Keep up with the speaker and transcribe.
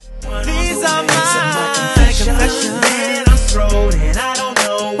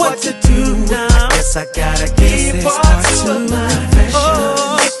Plus I gotta get this part two confession.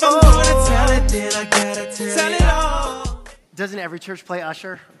 If I'm gonna tell it, then I gotta tell it all. Doesn't every church play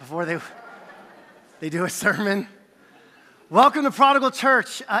Usher before they do a sermon? Welcome to Prodigal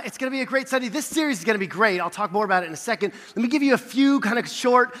Church. It's going to be a great Sunday. This series is going to be great. I'll talk more about it in a second. Let me give you a few kind of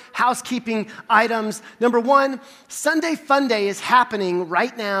short housekeeping items. Number one, Sunday Fun Day is happening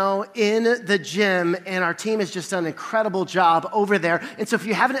right now in the gym, and our team has just done an incredible job over there. And so if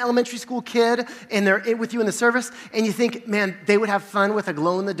you have an elementary school kid and they're with you in the service, and you think, man, they would have fun with a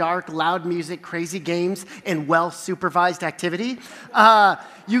glow-in-the-dark, loud music, crazy games, and well-supervised activity,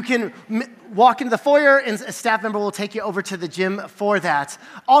 you can walk into the foyer, and a staff member will take you over to the gym for that.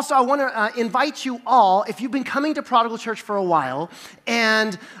 Also, I want to invite you all, if you've been coming to Prodigal Church for a while,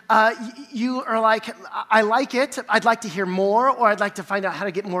 and you are like, I like it, I'd like to hear more, or I'd like to find out how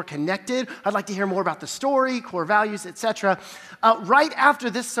to get more connected, I'd like to hear more about the story, core values, etc. Right after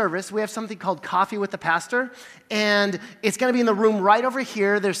this service, we have something called Coffee with the Pastor, and it's going to be in the room right over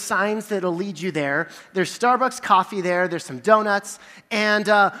here. There's signs that'll lead you there. There's Starbucks coffee there. There's some donuts, and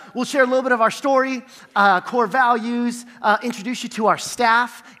we'll share a little bit of our story, core values, introduce you to our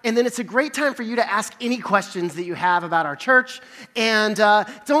staff, and then it's a great time for you to ask any questions that you have about our church. And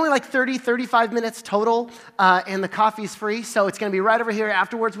it's only like 30, 35 minutes total, and the coffee's free, so it's going to be right over here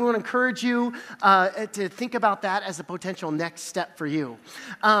afterwards. We want to encourage you to think about that as a potential next step for you.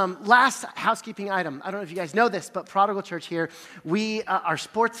 Last housekeeping item. I don't know if you guys know this, but Prodigal Church here, we are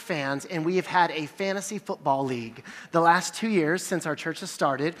sports fans, and we have had a fantasy football league the last 2 years since our church has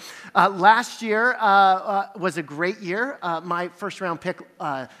started. Last year was a great year. My first round pick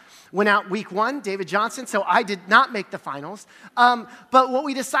went out week 1, David Johnson, so I did not make the finals. But what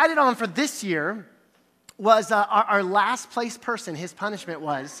we decided on for this year was our last place person, his punishment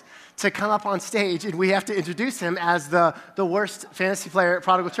was to come up on stage, and we have to introduce him as the worst fantasy player at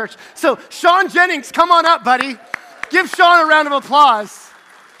Prodigal Church. So Sean Jennings, come on up, buddy. Give Sean a round of applause.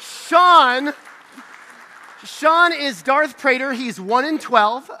 Sean is Darth Prater. He's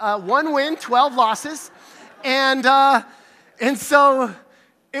 1-12, 1 win, 12 losses, and so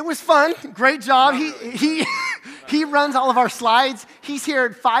it was fun. Great job. He runs all of our slides. He's here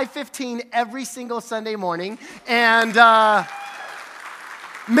at 5:15 every single Sunday morning, and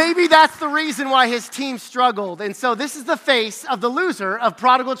maybe that's the reason why his team struggled. And so this is the face of the loser of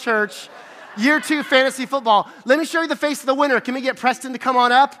Prodigal Church Year 2 fantasy football. Let me show you the face of the winner. Can we get Preston to come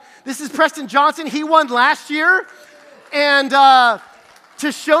on up? This is Preston Johnson. He won last year. And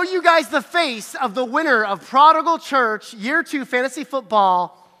to show you guys the face of the winner of Prodigal Church Year 2 fantasy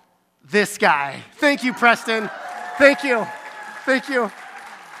football, this guy. Thank you, Preston. Thank you. Thank you.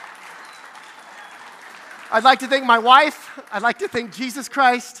 I'd like to thank my wife. I'd like to thank Jesus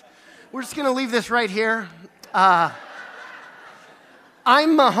Christ. We're just going to leave this right here.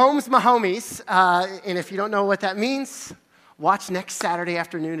 I'm Mahomes Mahomies, and if you don't know what that means, watch next Saturday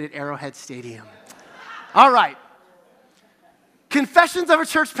afternoon at Arrowhead Stadium. All right. Confessions of a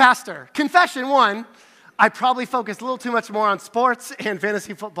church pastor. Confession 1, I probably focused a little too much more on sports and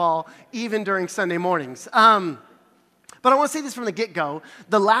fantasy football, even during Sunday mornings. But I want to say this from the get-go.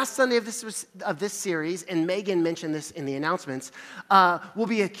 The last Sunday of this series, and Megan mentioned this in the announcements, will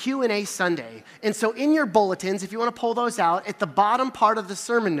be a Q&A Sunday. And so in your bulletins, if you want to pull those out, at the bottom part of the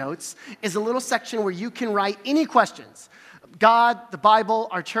sermon notes is a little section where you can write any questions. God, the Bible,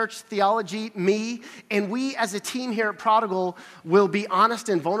 our church, theology, me, and we as a team here at Prodigal will be honest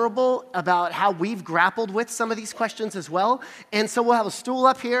and vulnerable about how we've grappled with some of these questions as well. And so we'll have a stool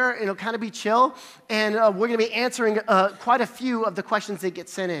up here, and it'll kind of be chill, and we're going to be answering quite a few of the questions that get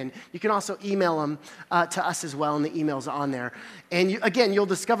sent in. You can also email them to us as well, and the email's on there. And again, you'll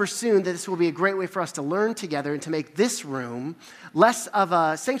discover soon that this will be a great way for us to learn together and to make this room less of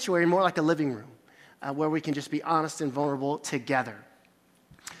a sanctuary, more like a living room. Where we can just be honest and vulnerable together.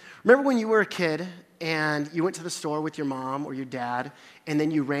 Remember when you were a kid and you went to the store with your mom or your dad and then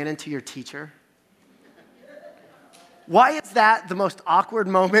you ran into your teacher? Why is that the most awkward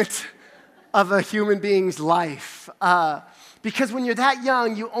moment of a human being's life? Because when you're that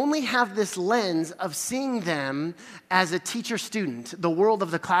young, you only have this lens of seeing them as a teacher-student, the world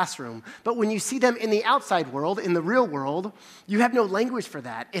of the classroom. But when you see them in the outside world, in the real world, you have no language for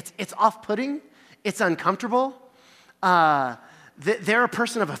that. It's off-putting. It's uncomfortable. They're a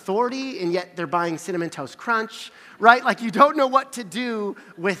person of authority, and yet they're buying Cinnamon Toast Crunch, right? Like, you don't know what to do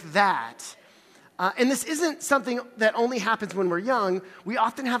with that. And this isn't something that only happens when we're young. We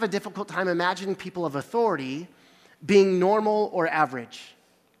often have a difficult time imagining people of authority being normal or average.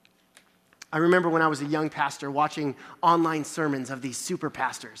 I remember when I was a young pastor watching online sermons of these super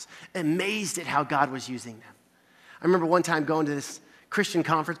pastors, amazed at how God was using them. I remember one time going to this Christian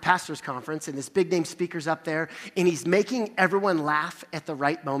conference, pastor's conference, and this big name speaker's up there, and he's making everyone laugh at the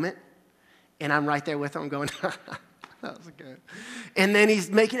right moment. And I'm right there with him going, that was good. And then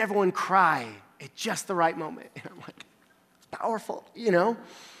he's making everyone cry at just the right moment. And I'm like, powerful, you know?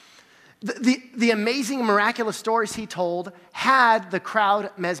 The amazing, miraculous stories he told had the crowd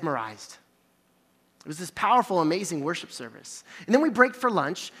mesmerized. It was this powerful, amazing worship service. And then we break for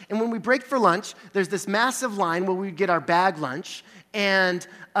lunch. And when we break for lunch, there's this massive line where we get our bag lunch. And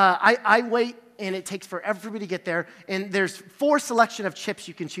I wait, and it takes forever for me to get there. And there's 4 selection of chips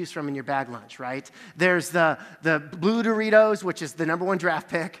you can choose from in your bag lunch, right? There's the blue Doritos, which is the #1 draft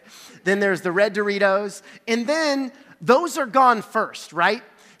pick. Then there's the red Doritos. And then those are gone first, right?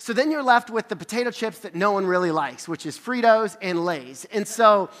 So then you're left with the potato chips that no one really likes, which is Fritos and Lay's. And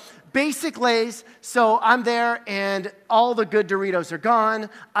so basic Lay's, so I'm there and all the good Doritos are gone.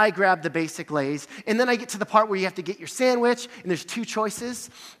 I grab the basic Lay's. And then I get to the part where you have to get your sandwich, and there's 2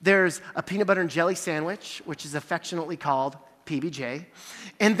 choices. There's a peanut butter and jelly sandwich, which is affectionately called PBJ.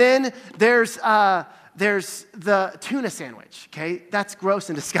 And then there's the tuna sandwich, okay? That's gross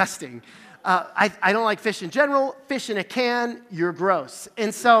and disgusting. I don't like fish in general. Fish in a can, you're gross.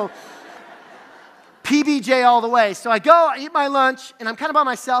 And so, PBJ all the way. So I go, I eat my lunch, and I'm kind of by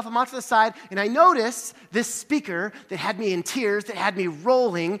myself. I'm off to the side, and I notice this speaker that had me in tears, that had me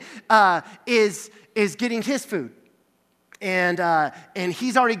rolling, is getting his food. And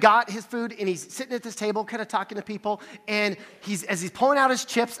he's already got his food, and he's sitting at this table kind of talking to people. And as he's pulling out his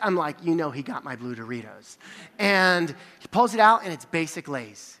chips, I'm like, you know he got my blue Doritos. And he pulls it out, and it's basic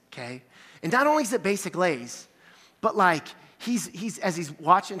Lay's, okay? And not only is it basic Lay's, but like he's as he's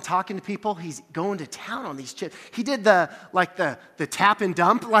watching, talking to people, he's going to town on these chips. He did the tap and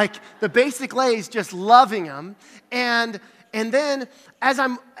dump, like the basic Lay's, just loving them. And then as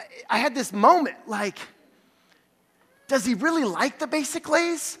I had this moment, like, does he really like the basic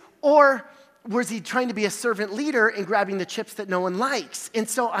Lay's? Or was he trying to be a servant leader and grabbing the chips that no one likes? And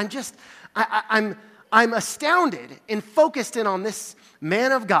so I'm astounded and focused in on this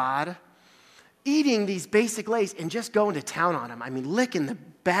man of God eating these basic Lay's and just going to town on them. I mean, licking the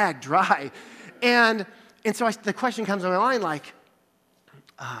bag dry. And so the question comes on my mind, like,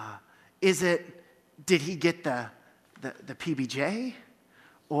 did he get the PBJ?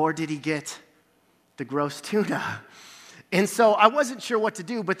 Or did he get the gross tuna? And so I wasn't sure what to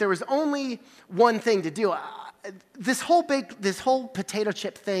do, but there was only one thing to do. This whole potato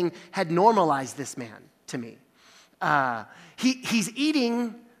chip thing had normalized this man to me. He's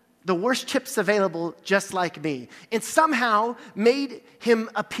eating the worst chips available, just like me, and somehow made him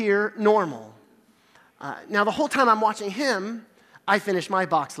appear normal. Now, the whole time I'm watching him, I finish my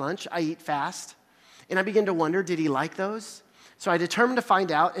box lunch, I eat fast, and I begin to wonder, did he like those? So I determined to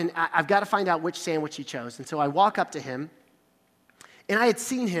find out, and I've got to find out which sandwich he chose. And so I walk up to him, and I had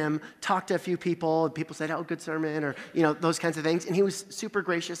seen him talk to a few people, and people said, oh, good sermon, or, you know, those kinds of things. And he was super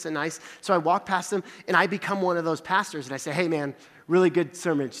gracious and nice. So I walk past him, and I become one of those pastors, and I say, hey, man, really good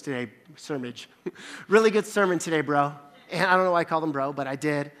sermon today, really good sermon today, bro. And I don't know why I called him bro, but I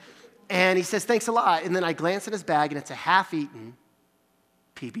did. And he says, thanks a lot. And then I glance at his bag, and it's a half-eaten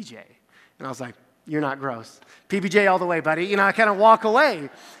PBJ. And I was like, you're not gross. PBJ all the way, buddy. You know, I kind of walk away.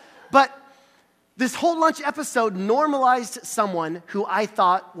 But this whole lunch episode normalized someone who I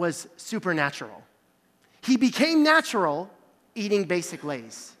thought was supernatural. He became natural eating basic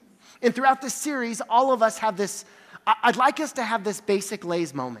Lay's. And throughout this series, all of us have this, I'd like us to have this basic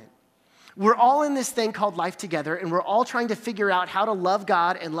Lay's moment. We're all in this thing called life together, and we're all trying to figure out how to love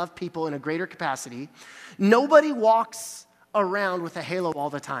God and love people in a greater capacity. Nobody walks around with a halo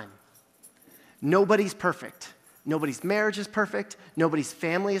all the time. Nobody's perfect. Nobody's marriage is perfect. Nobody's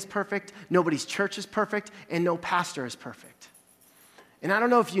family is perfect. Nobody's church is perfect. And no pastor is perfect. And I don't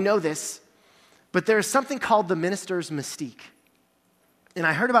know if you know this, but there's something called the minister's mystique. And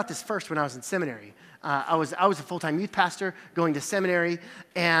I heard about this first when I was in seminary. I was a full-time youth pastor going to seminary.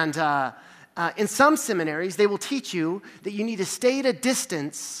 And in some seminaries, they will teach you that you need to stay at a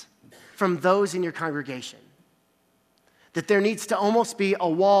distance from those in your congregation. That there needs to almost be a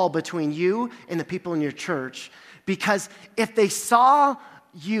wall between you and the people in your church. Because if they saw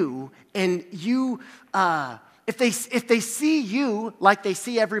you and you, if they see you like they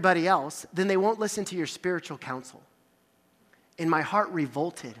see everybody else, then they won't listen to your spiritual counsel. And my heart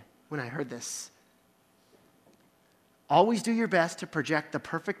revolted when I heard this. Always do your best to project the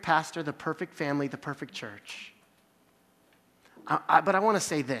perfect pastor, the perfect family, the perfect church. But I want to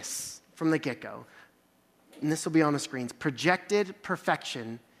say this from the get-go, and this will be on the screens. Projected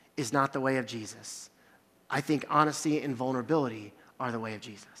perfection is not the way of Jesus. I think honesty and vulnerability are the way of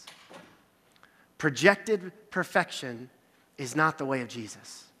Jesus. Projected perfection is not the way of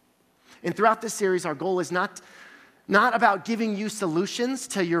Jesus. And throughout this series, our goal is not about giving you solutions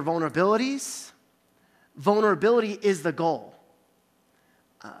to your vulnerabilities. Vulnerability is the goal.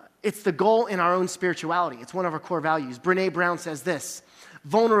 It's the goal in our own spirituality. It's one of our core values. Brené Brown says this: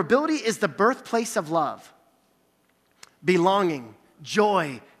 vulnerability is the birthplace of love, belonging,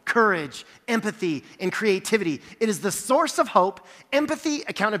 joy, courage, empathy, and creativity. It is the source of hope, empathy,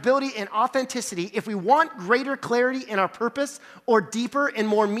 accountability, and authenticity. If we want greater clarity in our purpose or deeper and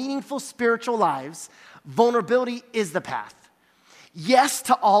more meaningful spiritual lives, vulnerability is the path. Yes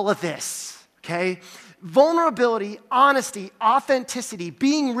to all of this, okay? Vulnerability, honesty, authenticity,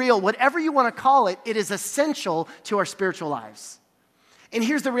 being real, whatever you want to call it, it is essential to our spiritual lives. And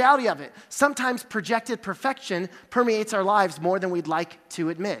here's the reality of it. Sometimes projected perfection permeates our lives more than we'd like to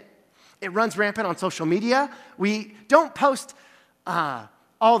admit. It runs rampant on social media. We don't post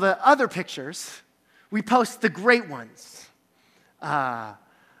all the other pictures. We post the great ones. But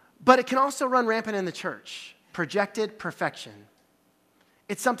it can also run rampant in the church. Projected perfection.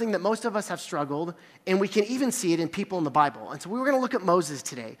 It's something that most of us have struggled, and we can even see it in people in the Bible. And so we were going to look at Moses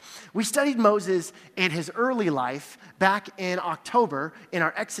today. We studied Moses and his early life back in October in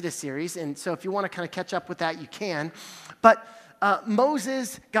our Exodus series, and so if you want to kind of catch up with that, you can. But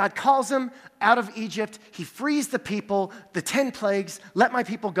Moses, God calls him out of Egypt. He frees the people, the 10 plagues, let my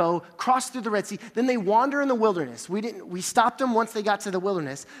people go, cross through the Red Sea. Then they wander in the wilderness. We stopped them once they got to the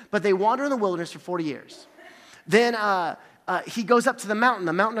wilderness, but they wander in the wilderness for 40 years. Then he goes up to the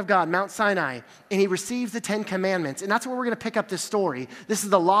mountain of God, Mount Sinai, and he receives the 10 commandments. And that's where we're going to pick up this story. This is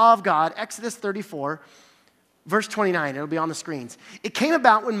the law of God, Exodus 34, verse 29. It'll be on the screens. It came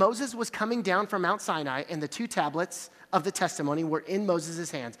about when Moses was coming down from Mount Sinai, and the 2 tablets of the testimony were in Moses'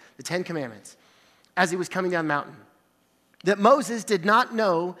 hands, the 10 commandments, as he was coming down the mountain, that Moses did not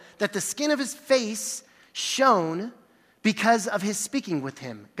know that the skin of his face shone because of his speaking with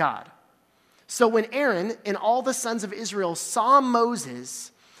him, God. So when Aaron and all the sons of Israel saw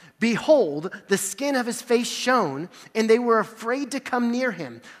Moses, behold, the skin of his face shone, and they were afraid to come near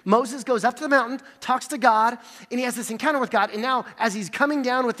him. Moses goes up to the mountain, talks to God, and he has this encounter with God. And now, as he's coming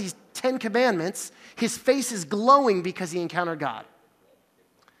down with these 10 commandments, his face is glowing because he encountered God.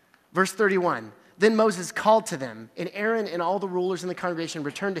 Verse 31, then Moses called to them, and Aaron and all the rulers in the congregation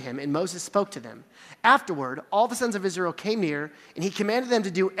returned to him, and Moses spoke to them. Afterward, all the sons of Israel came near, and he commanded them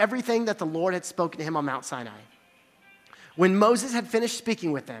to do everything that the Lord had spoken to him on Mount Sinai. When Moses had finished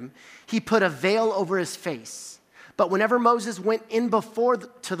speaking with them, he put a veil over his face. But whenever Moses went in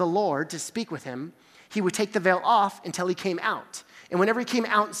to the Lord to speak with him, he would take the veil off until he came out. And whenever he came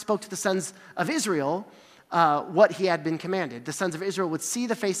out and spoke to the sons of Israel, what he had been commanded, the sons of Israel would see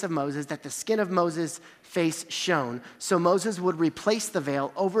the face of Moses, that the skin of Moses' face shone. So Moses would replace the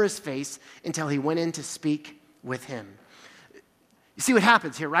veil over his face until he went in to speak with him. You see what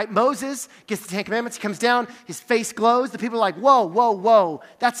happens here, right? Moses gets the 10 commandments, he comes down, his face glows. The people are like, whoa, whoa, whoa,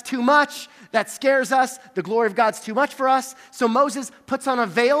 that's too much. That scares us. The glory of God's too much for us. So Moses puts on a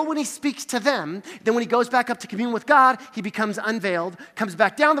veil when he speaks to them. Then when he goes back up to commune with God, he becomes unveiled, comes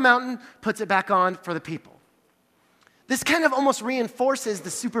back down the mountain, puts it back on for the people. This kind of almost reinforces the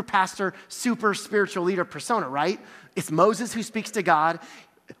super pastor, super spiritual leader persona, right? It's Moses who speaks to God.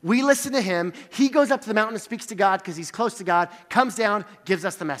 We listen to him. He goes up to the mountain and speaks to God because he's close to God, comes down, gives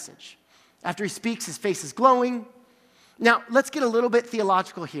us the message. After he speaks, his face is glowing. Now, let's get a little bit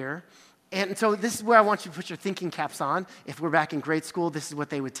theological here. And so this is where I want you to put your thinking caps on. If we're back in grade school, this is what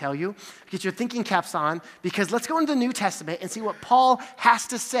they would tell you. Get your thinking caps on, because let's go into the New Testament and see what Paul has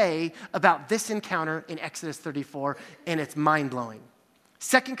to say about this encounter in Exodus 34, and it's mind-blowing.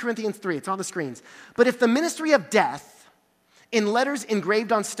 2 Corinthians 3, it's on the screens. But if the ministry of death, in letters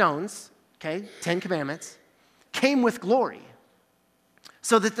engraved on stones, okay, 10 commandments, came with glory,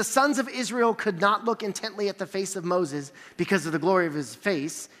 so that the sons of Israel could not look intently at the face of Moses because of the glory of his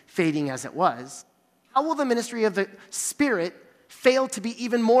face, fading as it was, how will the ministry of the Spirit fail to be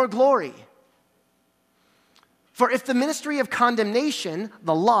even more glory? For if the ministry of condemnation,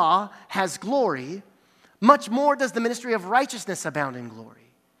 the law, has glory, much more does the ministry of righteousness abound in glory.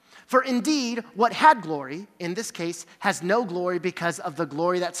 For indeed, what had glory, in this case, has no glory because of the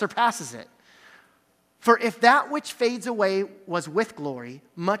glory that surpasses it. For if that which fades away was with glory,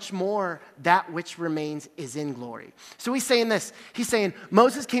 much more that which remains is in glory. So he's saying this. He's saying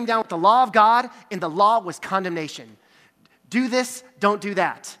Moses came down with the law of God, and the law was condemnation. Do this, don't do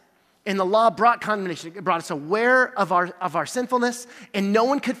that. And the law brought condemnation. It brought us aware of our sinfulness, and no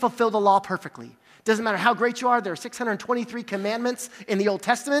one could fulfill the law perfectly. Doesn't matter how great you are. There are 623 commandments in the Old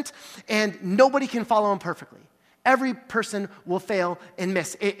Testament, and nobody can follow them perfectly. Every person will fail and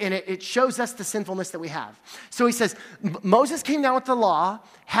miss. It shows us the sinfulness that we have. So he says, Moses came down with the law.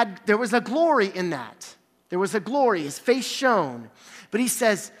 There was a glory in that. There was a glory. His face shone. But he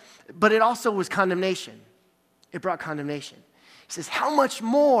says, but it also was condemnation. It brought condemnation. He says, how much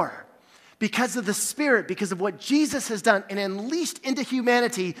more? Because of the Spirit, because of what Jesus has done and unleashed into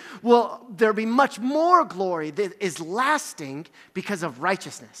humanity, will there be much more glory that is lasting because of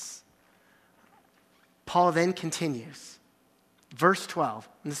righteousness. Paul then continues, verse 12,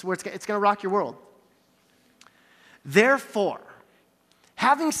 and this is where it's going to rock your world. Therefore,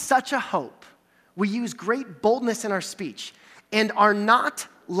 having such a hope, we use great boldness in our speech and are not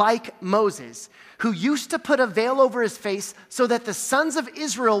like Moses, who used to put a veil over his face so that the sons of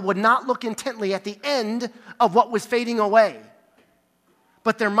Israel would not look intently at the end of what was fading away.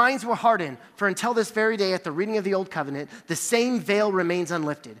 But their minds were hardened, for until this very day at the reading of the Old Covenant, the same veil remains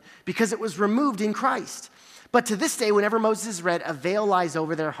unlifted, because it was removed in Christ. But to this day, whenever Moses is read, a veil lies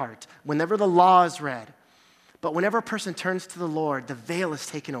over their heart, whenever the law is read. But whenever a person turns to the Lord, the veil is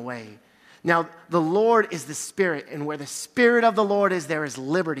taken away. Now, the Lord is the Spirit, and where the Spirit of the Lord is, there is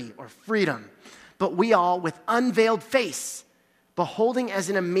liberty or freedom. But we all, with unveiled face, beholding as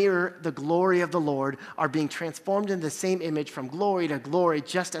in a mirror the glory of the Lord, are being transformed into the same image from glory to glory,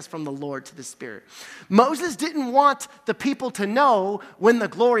 just as from the Lord to the Spirit. Moses didn't want the people to know when the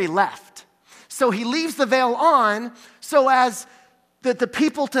glory left. So he leaves the veil on so as the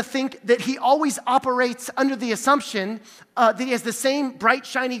people to think that he always operates under the assumption that he has the same bright,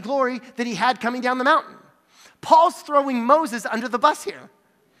 shiny glory that he had coming down the mountain. Paul's throwing Moses under the bus here.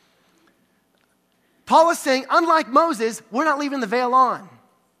 Paul is saying, unlike Moses, we're not leaving the veil on.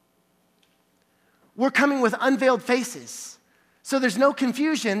 We're coming with unveiled faces. So there's no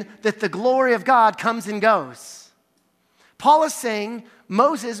confusion that the glory of God comes and goes. Paul is saying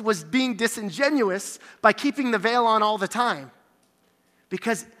Moses was being disingenuous by keeping the veil on all the time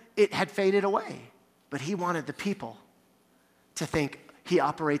because it had faded away. But he wanted the people to think he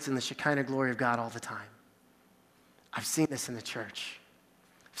operates in the Shekinah glory of God all the time. I've seen this in the church.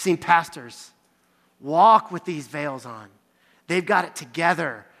 I've seen pastors walk with these veils on. They've got it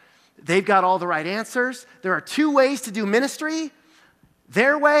together. They've got all the right answers. There are two ways to do ministry,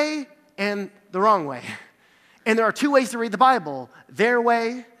 their way and the wrong way. And there are two ways to read the Bible, their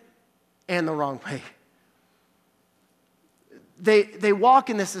way and the wrong way. They walk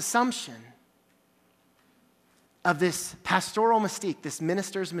in this assumption of this pastoral mystique, this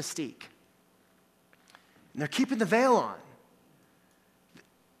minister's mystique. And they're keeping the veil on.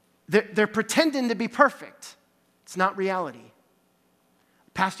 They're pretending to be perfect. It's not reality.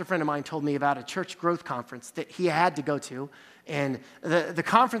 A pastor friend of mine told me about a church growth conference that he had to go to. And the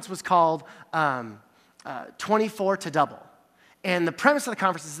conference was called 24 to Double. And the premise of the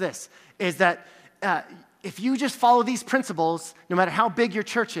conference is this, is that if you just follow these principles, no matter how big your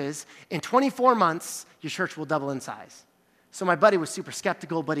church is, in 24 months, your church will double in size. So my buddy was super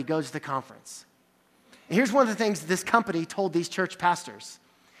skeptical, but he goes to the conference. And here's one of the things this company told these church pastors.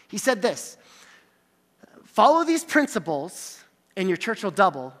 He said this, follow these principles and your church will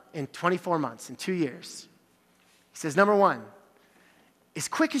double in 24 months, in 2 years. He says, number one, as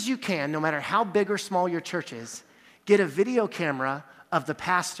quick as you can, no matter how big or small your church is, get a video camera of the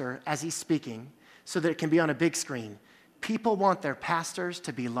pastor as he's speaking so that it can be on a big screen. People want their pastors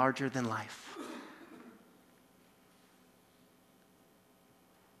to be larger than life.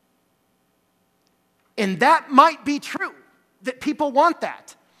 And that might be true, that people want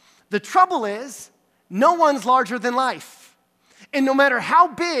that. The trouble is, no one's larger than life. And no matter how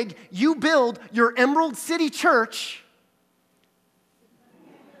big you build your Emerald City Church,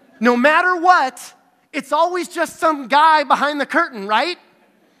 no matter what, it's always just some guy behind the curtain, right?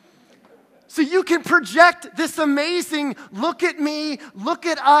 So you can project this amazing, look at me, look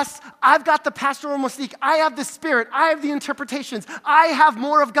at us. I've got the pastoral mystique. I have the Spirit. I have the interpretations. I have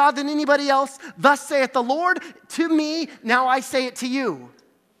more of God than anybody else. Thus saith the Lord to me. Now I say it to you.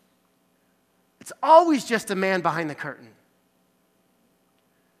 It's always just a man behind the curtain.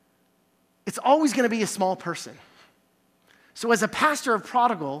 It's always going to be a small person. So as a pastor of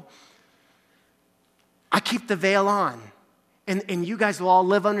Prodigal, I keep the veil on. And you guys will all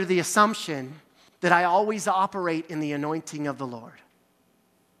live under the assumption that I always operate in the anointing of the Lord.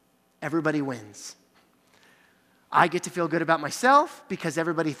 Everybody wins. I get to feel good about myself because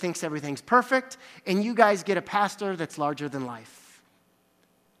everybody thinks everything's perfect, and you guys get a pastor that's larger than life.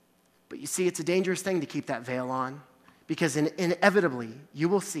 But you see, it's a dangerous thing to keep that veil on because inevitably you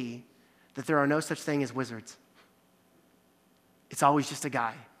will see that there are no such thing as wizards. It's always just a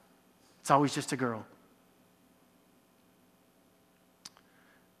guy. It's always just a girl.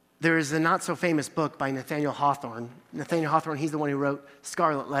 There is a not-so-famous book by Nathaniel Hawthorne. Nathaniel Hawthorne, he's the one who wrote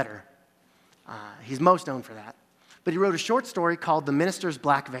Scarlet Letter. He's most known for that. But he wrote a short story called The Minister's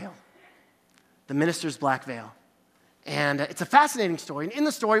Black Veil. The Minister's Black Veil. And it's a fascinating story. And in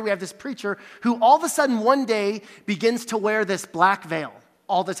the story, we have this preacher who all of a sudden one day begins to wear this black veil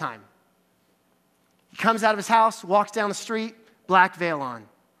all the time. He comes out of his house, walks down the street, black veil on.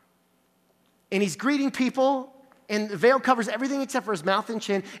 And he's greeting people, and the veil covers everything except for his mouth and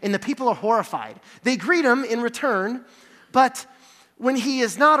chin, and the people are horrified. They greet him in return, but when he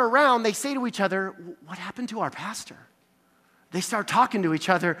is not around, they say to each other, "What happened to our pastor?" They start talking to each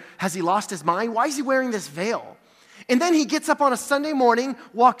other. Has he lost his mind? Why is he wearing this veil? And then he gets up on a Sunday morning,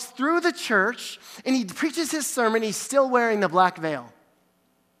 walks through the church, and he preaches his sermon. He's still wearing the black veil.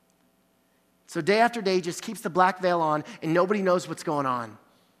 So day after day, he just keeps the black veil on, and nobody knows what's going on.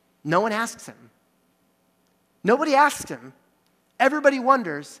 No one asks him. Nobody asks him. Everybody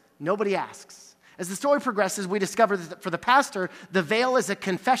wonders. Nobody asks. As the story progresses, we discover that for the pastor, the veil is a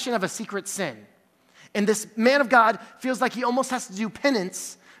confession of a secret sin. And this man of God feels like he almost has to do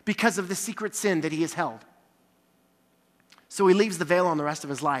penance because of the secret sin that he has held. So he leaves the veil on the rest of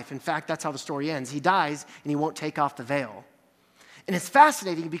his life. In fact, that's how the story ends. He dies, and he won't take off the veil. And it's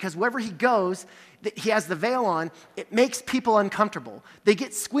fascinating because wherever he goes, he has the veil on. It makes people uncomfortable. They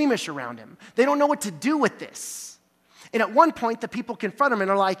get squeamish around him. They don't know what to do with this. And at one point, the people confront him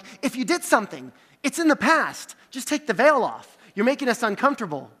and are like, "If you did something, it's in the past. Just take the veil off. You're making us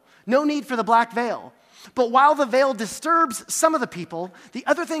uncomfortable. No need for the black veil." But while the veil disturbs some of the people, the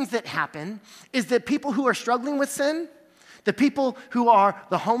other things that happen is that people who are struggling with sin, the people who are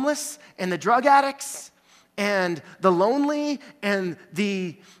the homeless and the drug addicts and the lonely and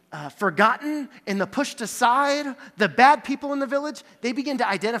the forgotten and the pushed aside, the bad people in the village, they begin to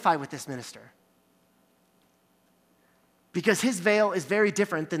identify with this minister. Because his veil is very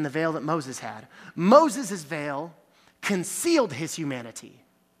different than the veil that Moses had. Moses' veil concealed his humanity.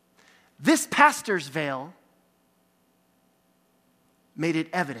 This pastor's veil made it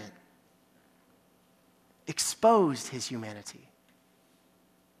evident, exposed his humanity,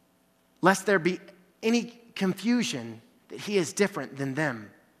 lest there be any confusion that he is different than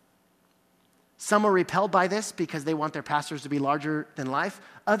them. Some are repelled by this because they want their pastors to be larger than life.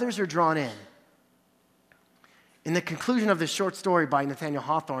 Others are drawn in. In the conclusion of this short story by Nathaniel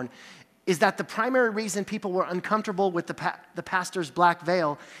Hawthorne is that the primary reason people were uncomfortable with the pastor's black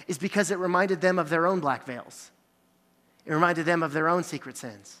veil is because it reminded them of their own black veils. It reminded them of their own secret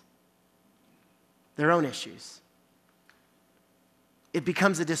sins, their own issues. It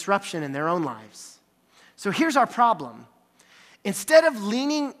becomes a disruption in their own lives. So here's our problem. Instead of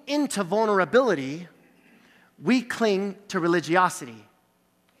leaning into vulnerability, we cling to religiosity,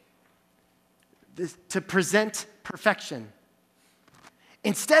 to present perfection.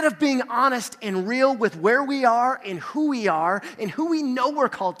 Instead of being honest and real with where we are and who we know we're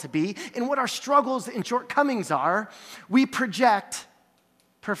called to be and what our struggles and shortcomings are, we project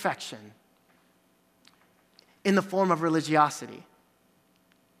perfection in the form of religiosity.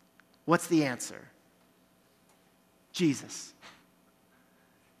 What's the answer? Jesus.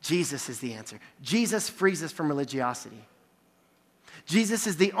 Jesus is the answer. Jesus frees us from religiosity. Jesus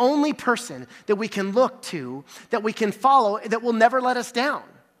is the only person that we can look to, that we can follow, that will never let us down.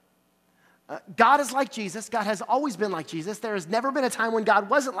 God is like Jesus. God has always been like Jesus. There has never been a time when God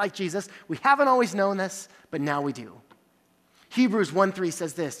wasn't like Jesus. We haven't always known this, but now we do. Hebrews 1:3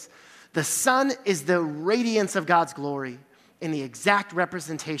 says this: "The Son is the radiance of God's glory and the exact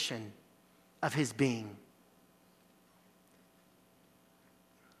representation of his being."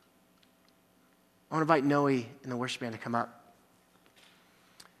 I want to invite Noe and the worship band to come up.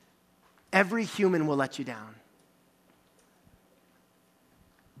 Every human will let you down.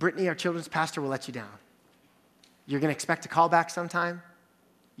 Brittany, our children's pastor, will let you down. You're going to expect a call back sometime.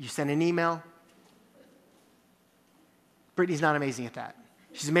 You send an email. Brittany's not amazing at that.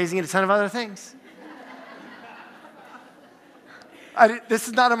 She's amazing at a ton of other things. This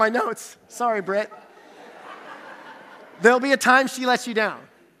is not in my notes. Sorry, Britt. There'll be a time she lets you down.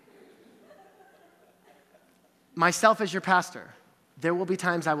 Myself as your pastor, there will be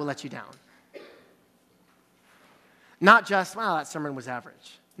times I will let you down. Not just, well, that sermon was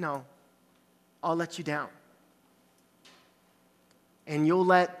average. No, I'll let you down. And you'll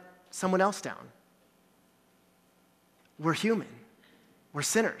let someone else down. We're human. We're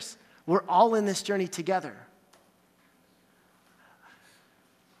sinners. We're all in this journey together.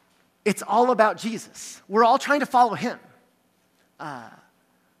 It's all about Jesus. We're all trying to follow him.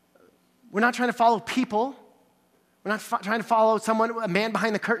 We're not trying to follow people. We're not trying to follow someone, a man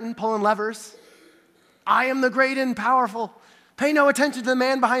behind the curtain pulling levers. I am the great and powerful Pay no attention to the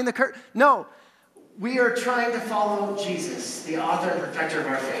man behind the curtain. No, we are trying to follow Jesus, the author and perfecter of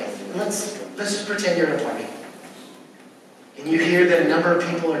our faith. And let's just pretend you're at a party. And you hear that a number of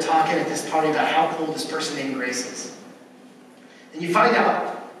people are talking at this party about how cool this person named Grace is. And you find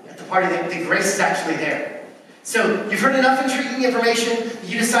out at the party that Grace is actually there. So you've heard enough intriguing information,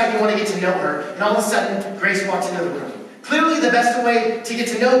 you decide you want to get to know her, and all of a sudden, Grace walks into the room. Clearly, the best way to get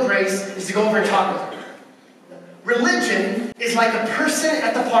to know Grace is to go over and talk with her. Religion is like a person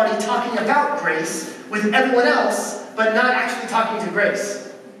at the party talking about Grace with everyone else, but not actually talking to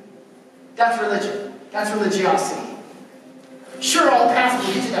Grace. That's religion. That's religiosity. Sure, all paths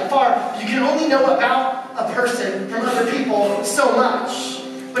will lead you that far. You can only know about a person from other people so much.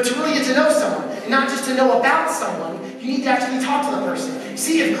 But to really get to know someone, and not just to know about someone, you need to actually talk to the person.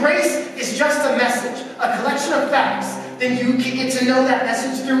 See, if grace is just a message, a collection of facts, then you can get to know that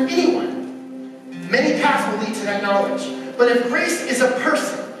message through anyone. Many paths will lead to that knowledge. But if grace is a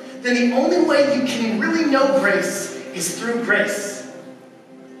person, then the only way you can really know grace is through grace.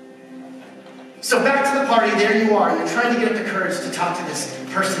 So back to the party, there you are. You're trying to get up the courage to talk to this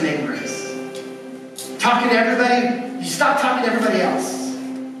person named Grace. Talking to everybody, you stop talking to everybody else.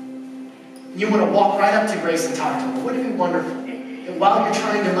 You want to walk right up to Grace and talk to her. Wouldn't it be wonderful? And while you're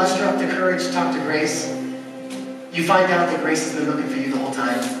trying to muster up the courage to talk to Grace, you find out that Grace has been looking for you the whole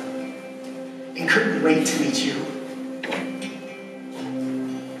time and couldn't wait to meet you.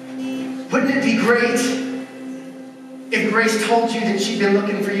 Wouldn't it be great if Grace told you that she'd been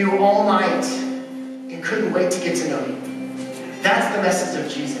looking for you all night and couldn't wait to get to know you? That's the message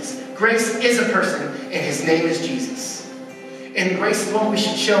of Jesus. Grace is a person, and his name is Jesus. And grace is what we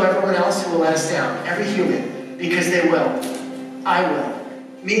should show everyone else who will let us down, every human, because they will. I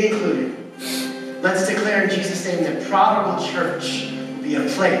will, me included. Let's declare in Jesus' name that Prodigal Church will be a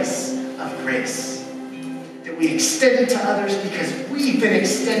place of grace. That we extend it to others because we've been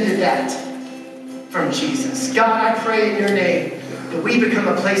extended that from Jesus. God, I pray in your name that we become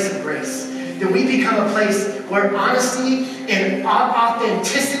a place of grace. That we become a place where honesty and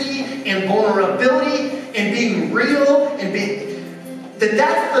authenticity and vulnerability and being real and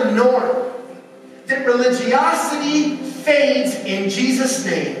that's the norm. That religiosity fades in Jesus'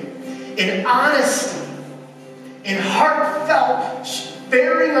 name. And honesty and heartfelt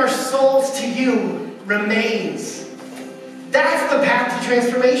bearing our souls to you remains. That's the path to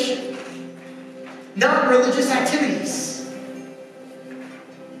transformation. Not religious activities.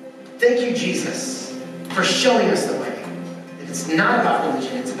 Thank you, Jesus, for showing us the way. That it's not about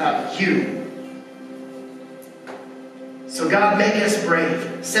religion, it's about you. So God, make us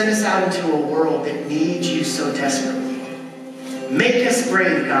brave. Send us out into a world that needs you so desperately. Make us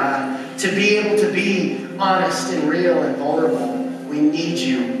brave, God, to be able to be honest and real and vulnerable. We need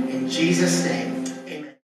you in Jesus' name.